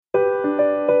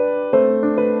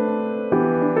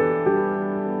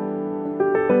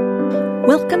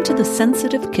Welcome to the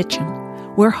Sensitive Kitchen,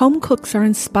 where home cooks are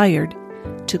inspired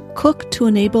to cook to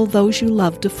enable those you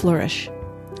love to flourish.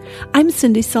 I'm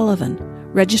Cindy Sullivan,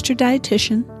 registered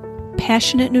dietitian,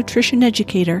 passionate nutrition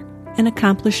educator, and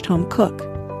accomplished home cook.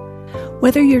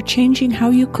 Whether you're changing how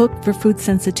you cook for food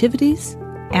sensitivities,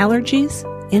 allergies,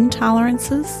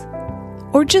 intolerances,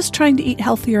 or just trying to eat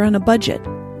healthier on a budget,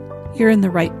 you're in the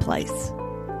right place.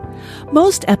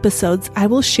 Most episodes, I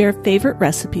will share favorite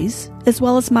recipes, as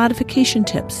well as modification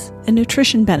tips and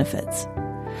nutrition benefits.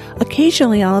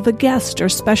 Occasionally, I'll have a guest or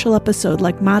special episode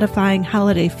like modifying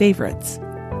holiday favorites.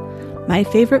 My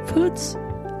favorite foods?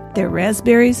 They're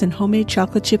raspberries and homemade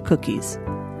chocolate chip cookies.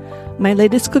 My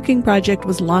latest cooking project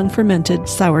was long-fermented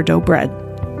sourdough bread.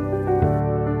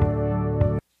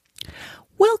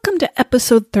 Welcome to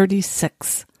episode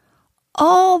 36.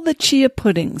 All the chia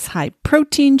puddings,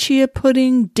 high-protein chia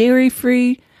pudding,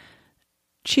 dairy-free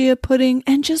chia pudding,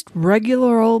 and just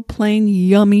regular old plain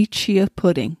yummy chia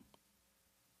pudding.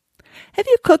 Have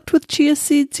you cooked with chia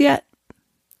seeds yet?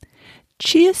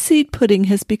 Chia seed pudding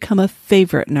has become a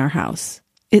favorite in our house.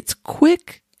 It's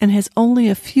quick and has only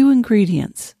a few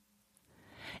ingredients.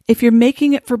 If you're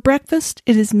making it for breakfast,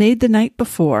 it is made the night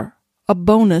before, a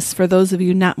bonus for those of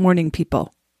you not morning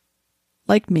people,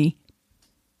 like me.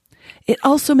 It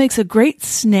also makes a great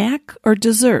snack or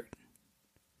dessert.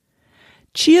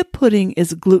 Chia pudding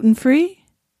is gluten-free,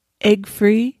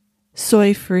 egg-free,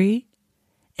 soy-free,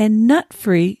 and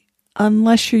nut-free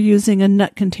unless you're using a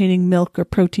nut-containing milk or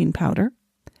protein powder,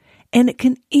 and it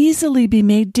can easily be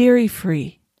made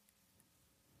dairy-free.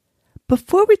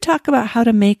 Before we talk about how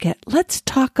to make it, let's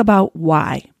talk about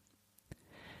why.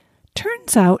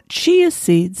 Turns out chia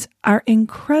seeds are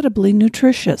incredibly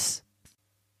nutritious.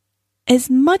 As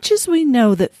much as we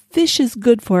know that fish is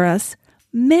good for us,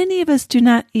 many of us do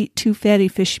not eat 2 fatty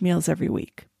fish meals every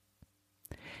week.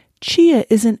 Chia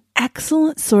is an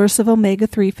excellent source of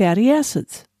omega-3 fatty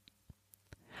acids.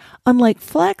 Unlike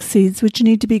flax seeds, which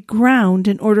need to be ground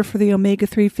in order for the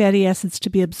omega-3 fatty acids to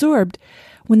be absorbed,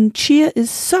 when chia is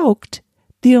soaked,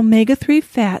 the omega-3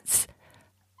 fats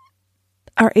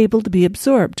are able to be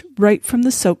absorbed right from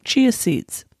the soaked chia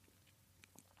seeds.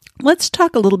 Let's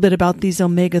talk a little bit about these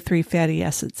omega-3 fatty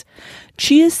acids.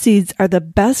 Chia seeds are the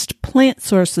best plant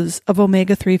sources of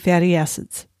omega-3 fatty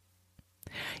acids.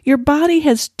 Your body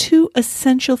has 2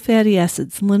 essential fatty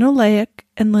acids, linoleic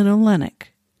and linolenic.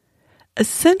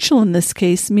 Essential in this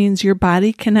case means your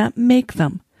body cannot make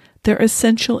them. They're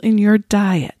essential in your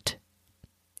diet.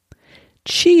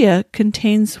 Chia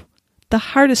contains the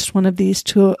hardest one of these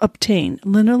to obtain,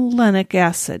 linolenic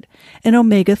acid, an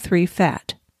omega-3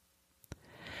 fat.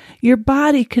 Your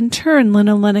body can turn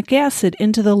linolenic acid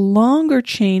into the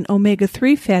longer-chain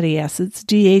omega-3 fatty acids,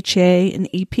 DHA and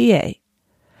EPA.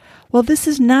 While this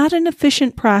is not an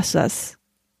efficient process,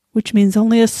 which means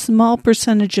only a small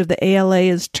percentage of the ALA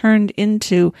is turned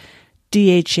into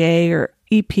DHA or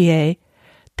EPA,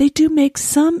 they do make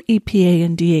some EPA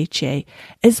and DHA,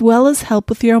 as well as help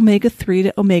with your omega-3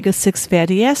 to omega-6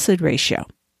 fatty acid ratio.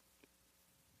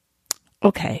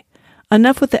 Okay,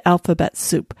 enough with the alphabet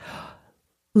soup.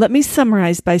 Let me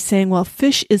summarize by saying while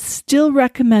fish is still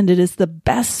recommended as the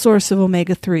best source of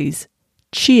omega-3s,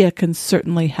 chia can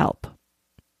certainly help.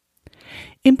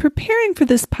 In preparing for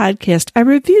this podcast, I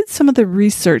reviewed some of the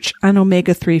research on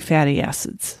omega-3 fatty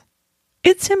acids.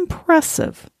 It's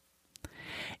impressive.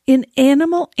 In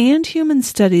animal and human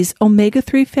studies,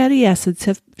 omega-3 fatty acids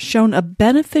have shown a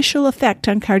beneficial effect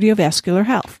on cardiovascular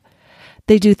health.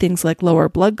 They do things like lower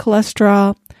blood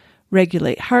cholesterol,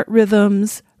 regulate heart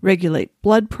rhythms, regulate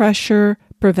blood pressure,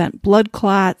 prevent blood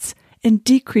clots, and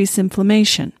decrease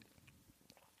inflammation.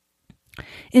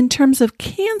 In terms of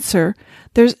cancer,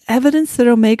 there's evidence that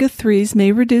omega-3s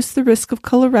may reduce the risk of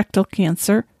colorectal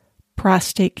cancer,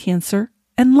 prostate cancer,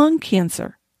 and lung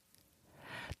cancer.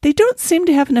 They don't seem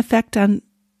to have an effect on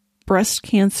breast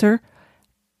cancer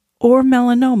or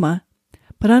melanoma,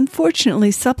 but unfortunately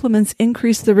supplements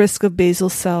increase the risk of basal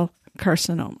cell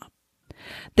carcinoma.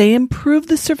 They improve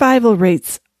the survival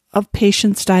rates of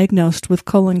patients diagnosed with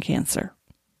colon cancer.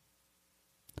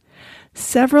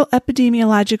 Several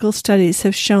epidemiological studies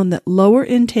have shown that lower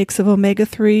intakes of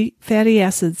omega-3 fatty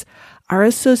acids are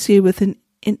associated with an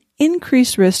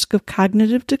increased risk of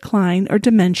cognitive decline or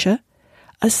dementia,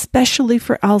 especially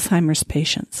for Alzheimer's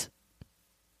patients.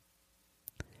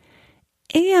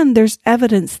 And there's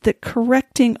evidence that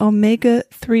correcting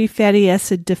omega-3 fatty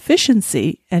acid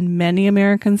deficiency, and many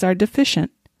Americans are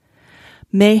deficient,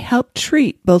 may help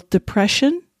treat both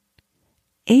depression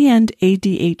and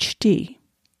ADHD.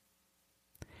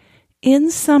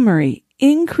 In summary,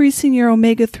 increasing your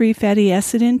omega-3 fatty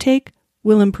acid intake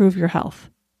will improve your health.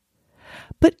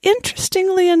 But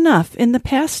interestingly enough, in the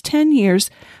past 10 years,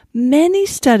 many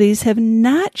studies have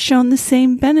not shown the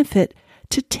same benefit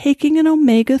to taking an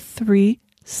omega-3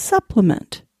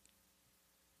 supplement.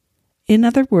 In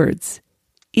other words,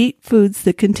 eat foods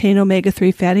that contain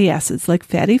omega-3 fatty acids like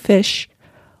fatty fish,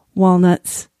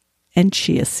 walnuts, and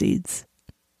chia seeds.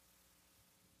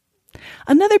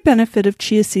 Another benefit of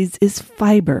chia seeds is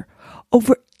fiber.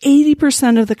 Over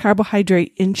 80% of the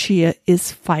carbohydrate in chia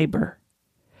is fiber.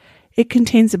 It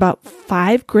contains about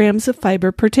 5 grams of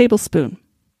fiber per tablespoon.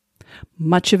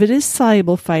 Much of it is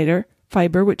soluble fiber,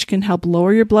 which can help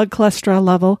lower your blood cholesterol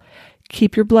level,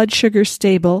 keep your blood sugar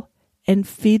stable, and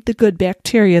feed the good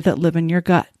bacteria that live in your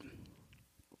gut.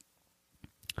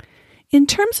 In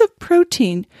terms of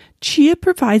protein, chia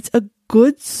provides a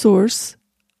good source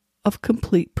of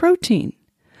complete protein.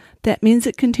 That means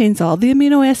it contains all the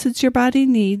amino acids your body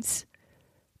needs,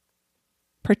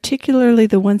 particularly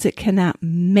the ones it cannot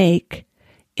make,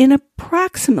 in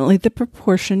approximately the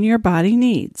proportion your body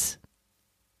needs.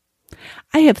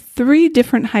 I have 3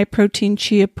 different high-protein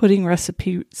chia pudding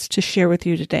recipes to share with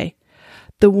you today.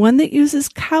 The one that uses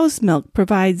cow's milk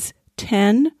provides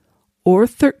 10 or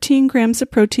 13 grams of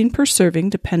protein per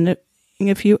serving, depending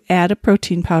if you add a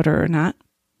protein powder or not.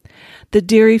 The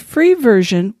dairy-free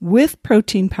version with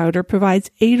protein powder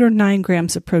provides 8 or 9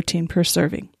 grams of protein per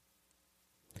serving.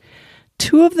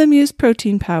 2 of them use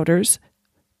protein powders,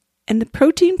 and the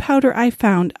protein powder I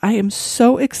am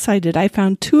so excited. I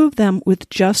found 2 of them with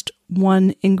just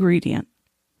 1 ingredient.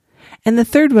 And the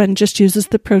third one just uses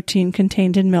the protein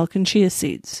contained in milk and chia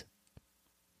seeds.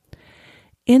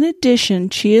 In addition,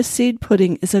 chia seed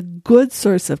pudding is a good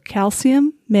source of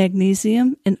calcium,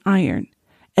 magnesium, and iron,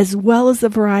 as well as a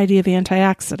variety of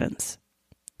antioxidants.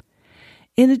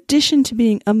 In addition to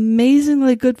being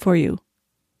amazingly good for you,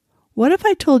 what if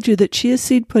I told you that chia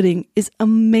seed pudding is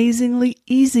amazingly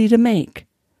easy to make?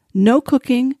 No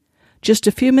cooking, just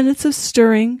a few minutes of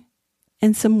stirring,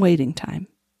 and some waiting time.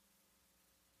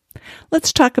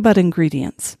 Let's talk about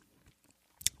ingredients.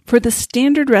 For the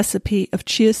standard recipe of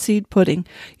chia seed pudding,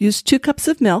 use 2 cups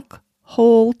of milk,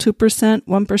 whole 2%,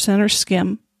 1%, or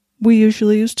skim. We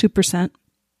usually use 2%.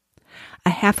 A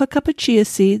half a cup of chia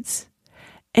seeds,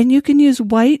 and you can use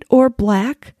white or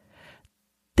black.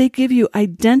 They give you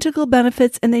identical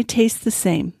benefits and they taste the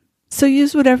same. So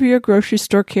use whatever your grocery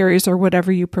store carries or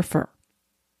whatever you prefer.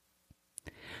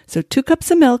 So 2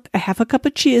 cups of milk, a half a cup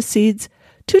of chia seeds,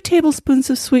 2 tablespoons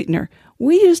of sweetener.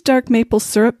 We use dark maple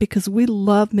syrup because we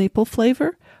love maple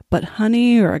flavor, but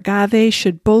honey or agave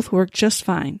should both work just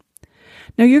fine.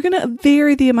 Now you're going to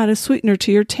vary the amount of sweetener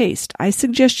to your taste. I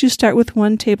suggest you start with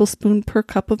 1 tablespoon per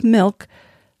cup of milk,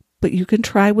 but you can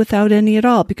try without any at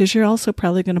all because you're also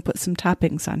probably going to put some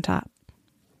toppings on top.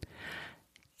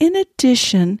 In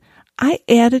addition, I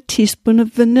add a teaspoon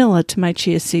of vanilla to my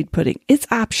chia seed pudding. It's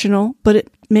optional, but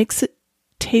it makes it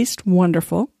taste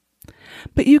wonderful.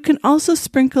 But you can also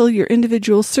sprinkle your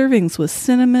individual servings with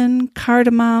cinnamon,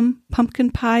 cardamom,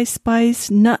 pumpkin pie spice,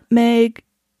 nutmeg,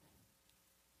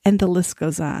 and the list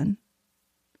goes on.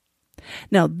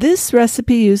 Now, this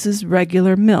recipe uses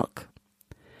regular milk,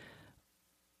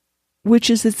 which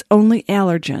is its only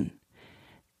allergen.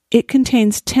 It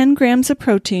contains 10 grams of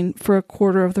protein for a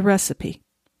quarter of the recipe.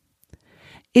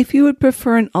 If you would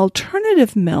prefer an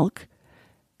alternative milk,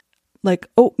 like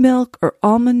oat milk or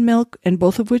almond milk, and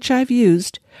both of which I've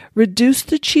used, reduce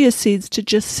the chia seeds to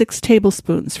just 6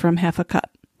 tablespoons from half a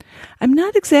cup. I'm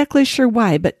not exactly sure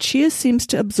why, but chia seems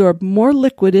to absorb more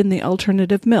liquid in the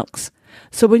alternative milks.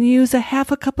 So when you use a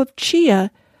half a cup of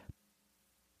chia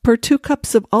per 2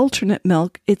 cups of alternate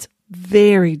milk, it's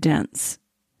very dense.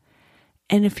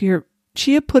 And if your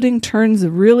chia pudding turns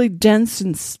really dense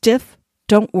and stiff,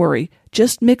 don't worry.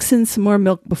 Just mix in some more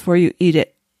milk before you eat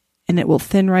it, and it will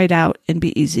thin right out and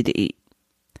be easy to eat.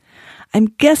 I'm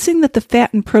guessing that the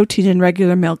fat and protein in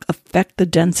regular milk affect the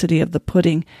density of the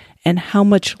pudding and how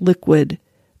much liquid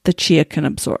the chia can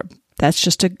absorb. That's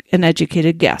just an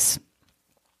educated guess.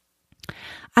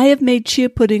 I have made chia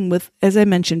pudding with, as I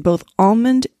mentioned, both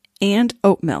almond and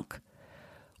oat milk.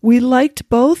 We liked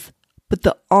both, but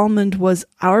the almond was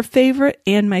our favorite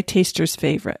and my taster's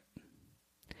favorite.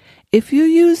 If you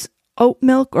use oat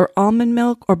milk or almond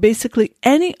milk or basically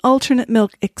any alternate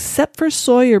milk except for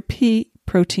soy or pea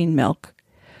protein milk,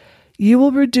 you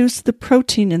will reduce the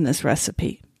protein in this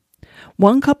recipe.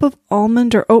 1 cup of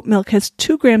almond or oat milk has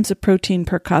 2 grams of protein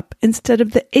per cup instead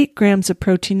of the 8 grams of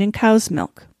protein in cow's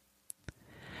milk.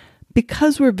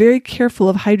 Because we're very careful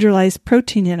of hydrolyzed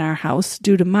protein in our house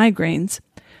due to migraines,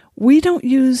 we don't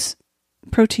use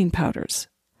protein powders.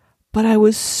 but I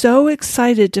was so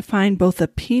excited to find both a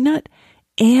peanut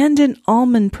and an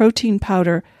almond protein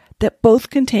powder that both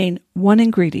contain one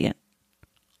ingredient: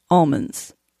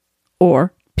 almonds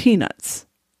or peanuts.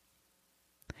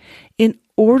 In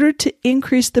order to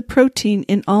increase the protein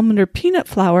in almond or peanut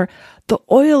flour, the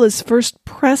oil is first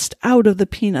pressed out of the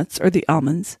peanuts or the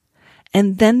almonds,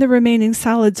 and then the remaining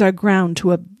solids are ground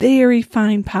to a very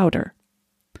fine powder.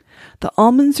 The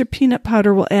almonds or peanut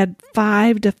powder will add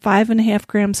 5 to 5.5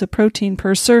 grams of protein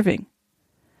per serving.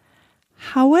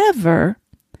 However,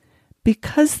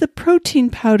 because the protein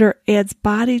powder adds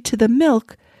body to the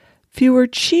milk, fewer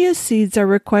chia seeds are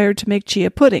required to make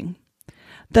chia pudding.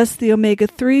 Thus, the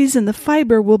omega-3s and the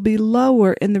fiber will be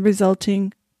lower in the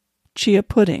resulting chia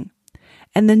pudding.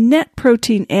 And the net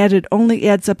protein added only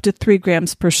adds up to 3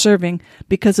 grams per serving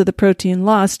because of the protein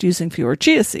lost using fewer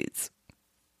chia seeds.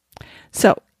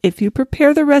 So, if you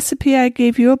prepare the recipe I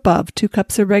gave you above, 2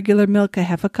 cups of regular milk, a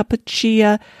half a cup of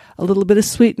chia, a little bit of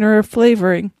sweetener or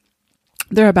flavoring,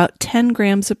 there are about 10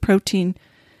 grams of protein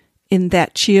in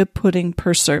that chia pudding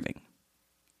per serving.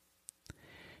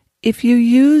 If you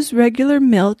use regular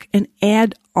milk and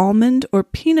add almond or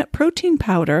peanut protein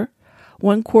powder,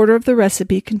 1/4 of the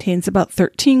recipe contains about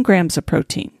 13 grams of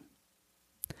protein.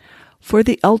 For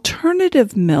the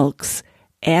alternative milks,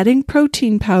 adding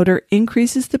protein powder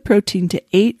increases the protein to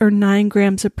 8 or 9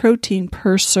 grams of protein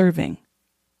per serving.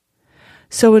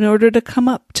 So in order to come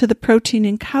up to the protein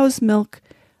in cow's milk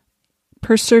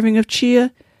per serving of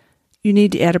chia, you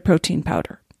need to add a protein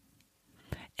powder.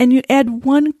 And you add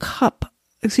 1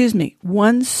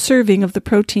 serving of the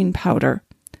protein powder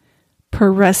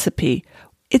per recipe.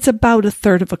 It's about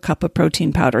 1/3 of a cup of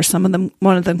protein powder.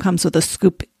 One of them comes with a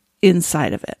scoop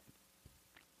inside of it.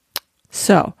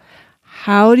 So,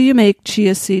 how do you make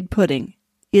chia seed pudding?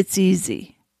 It's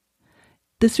easy.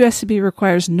 This recipe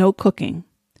requires no cooking.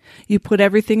 You put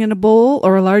everything in a bowl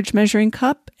or a large measuring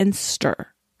cup and stir.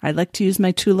 I like to use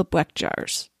my tulip weck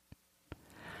jars.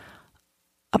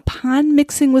 Upon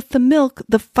mixing with the milk,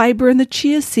 the fiber in the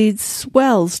chia seeds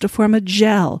swells to form a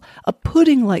gel, a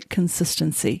pudding-like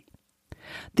consistency.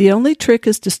 The only trick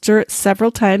is to stir it several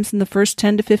times in the first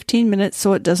 10 to 15 minutes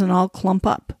so it doesn't all clump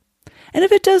up. And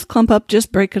if it does clump up,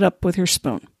 just break it up with your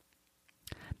spoon.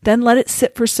 Then let it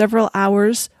sit for several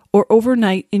hours or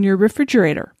overnight in your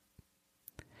refrigerator.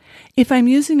 If I'm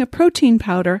using a protein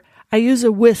powder, I use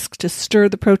a whisk to stir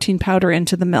the protein powder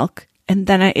into the milk, and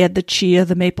then I add the chia,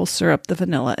 the maple syrup, the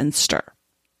vanilla, and stir.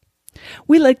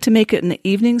 We like to make it in the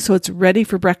evening so it's ready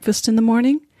for breakfast in the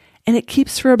morning, and it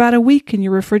keeps for about a week in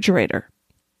your refrigerator.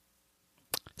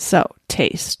 So,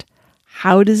 taste.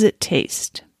 How does it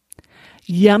taste?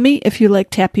 Yummy if you like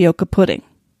tapioca pudding.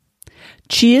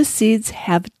 Chia seeds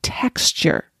have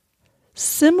texture,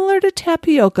 similar to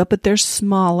tapioca, but they're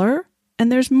smaller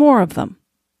and there's more of them.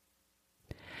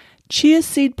 Chia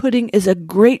seed pudding is a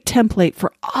great template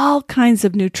for all kinds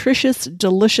of nutritious,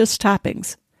 delicious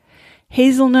toppings.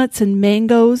 Hazelnuts and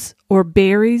mangoes or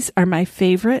berries are my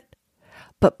favorite,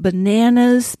 but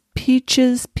bananas,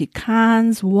 peaches,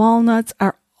 pecans, walnuts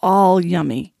are all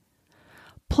yummy.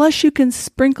 Plus, you can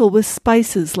sprinkle with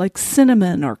spices like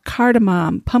cinnamon or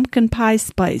cardamom, pumpkin pie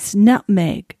spice,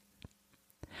 nutmeg.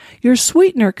 Your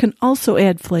sweetener can also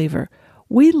add flavor.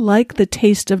 We like the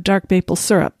taste of dark maple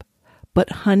syrup, but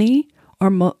honey or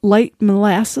light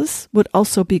molasses would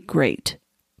also be great.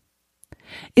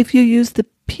 If you use the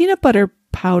peanut butter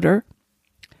powder,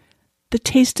 the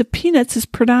taste of peanuts is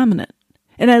predominant,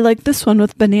 and I like this one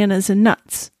with bananas and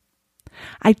nuts.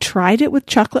 I tried it with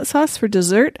chocolate sauce for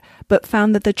dessert, but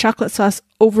found that the chocolate sauce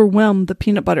overwhelmed the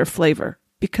peanut butter flavor.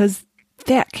 Because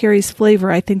that carries flavor,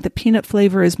 I think the peanut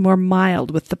flavor is more mild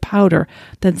with the powder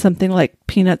than something like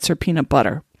peanuts or peanut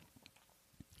butter.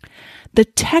 The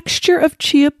texture of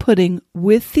chia pudding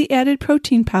with the added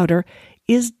protein powder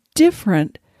is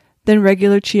different than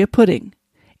regular chia pudding.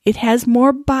 It has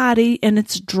more body and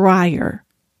it's drier.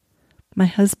 My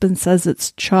husband says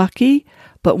it's chalky,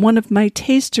 but one of my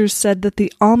tasters said that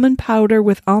the almond powder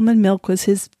with almond milk was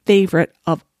his favorite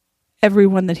of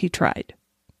everyone that he tried.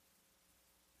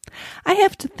 I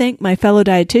have to thank my fellow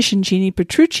dietitian, Jeannie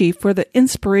Petrucci, for the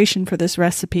inspiration for this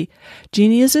recipe.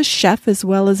 Jeannie is a chef as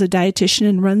well as a dietitian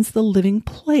and runs The Living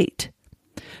Plate.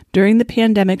 During the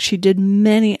pandemic, she did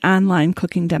many online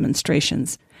cooking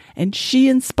demonstrations, and she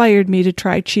inspired me to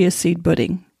try chia seed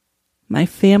pudding. My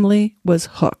family was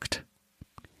hooked.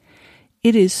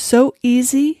 It is so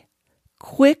easy,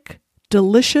 quick,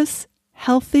 delicious,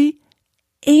 healthy,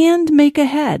 and make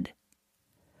ahead.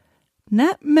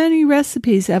 Not many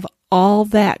recipes have all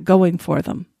that going for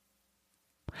them.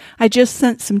 I just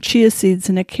sent some chia seeds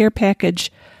in a care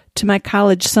package to my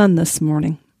college son this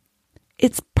morning.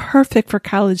 it's perfect for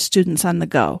college students on the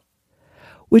go,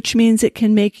 which means it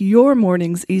can make your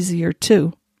mornings easier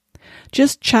too.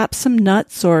 Just chop some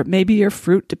nuts or maybe your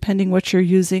fruit, depending what you're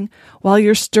using, while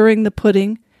you're stirring the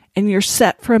pudding, and you're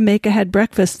set for a make-ahead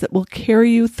breakfast that will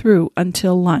carry you through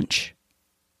until lunch.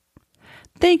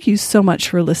 Thank you so much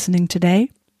for listening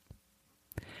today.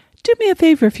 Do me a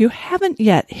favor, if you haven't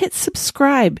yet, hit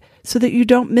subscribe so that you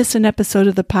don't miss an episode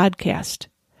of the podcast.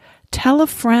 Tell a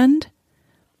friend.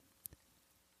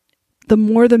 The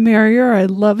more the merrier. I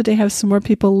love to have some more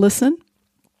people listen.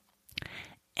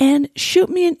 And shoot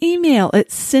me an email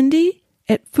at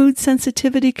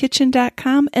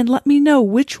cindy@foodsensitivittykitchen.com and let me know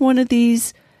which one of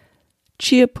these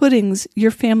chia puddings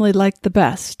your family liked the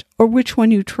best, or which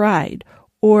one you tried,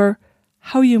 or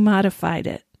how you modified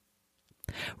it.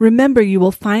 Remember, you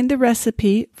will find the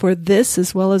recipe for this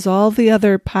as well as all the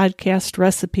other podcast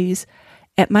recipes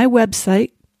at my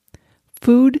website,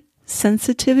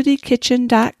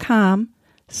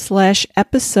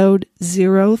 foodsensitivittykitchen.com/episode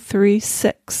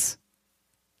 036.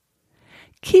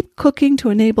 Keep cooking to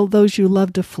enable those you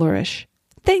love to flourish.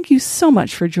 Thank you so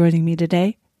much for joining me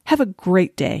today. Have a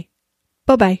great day.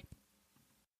 Bye-bye.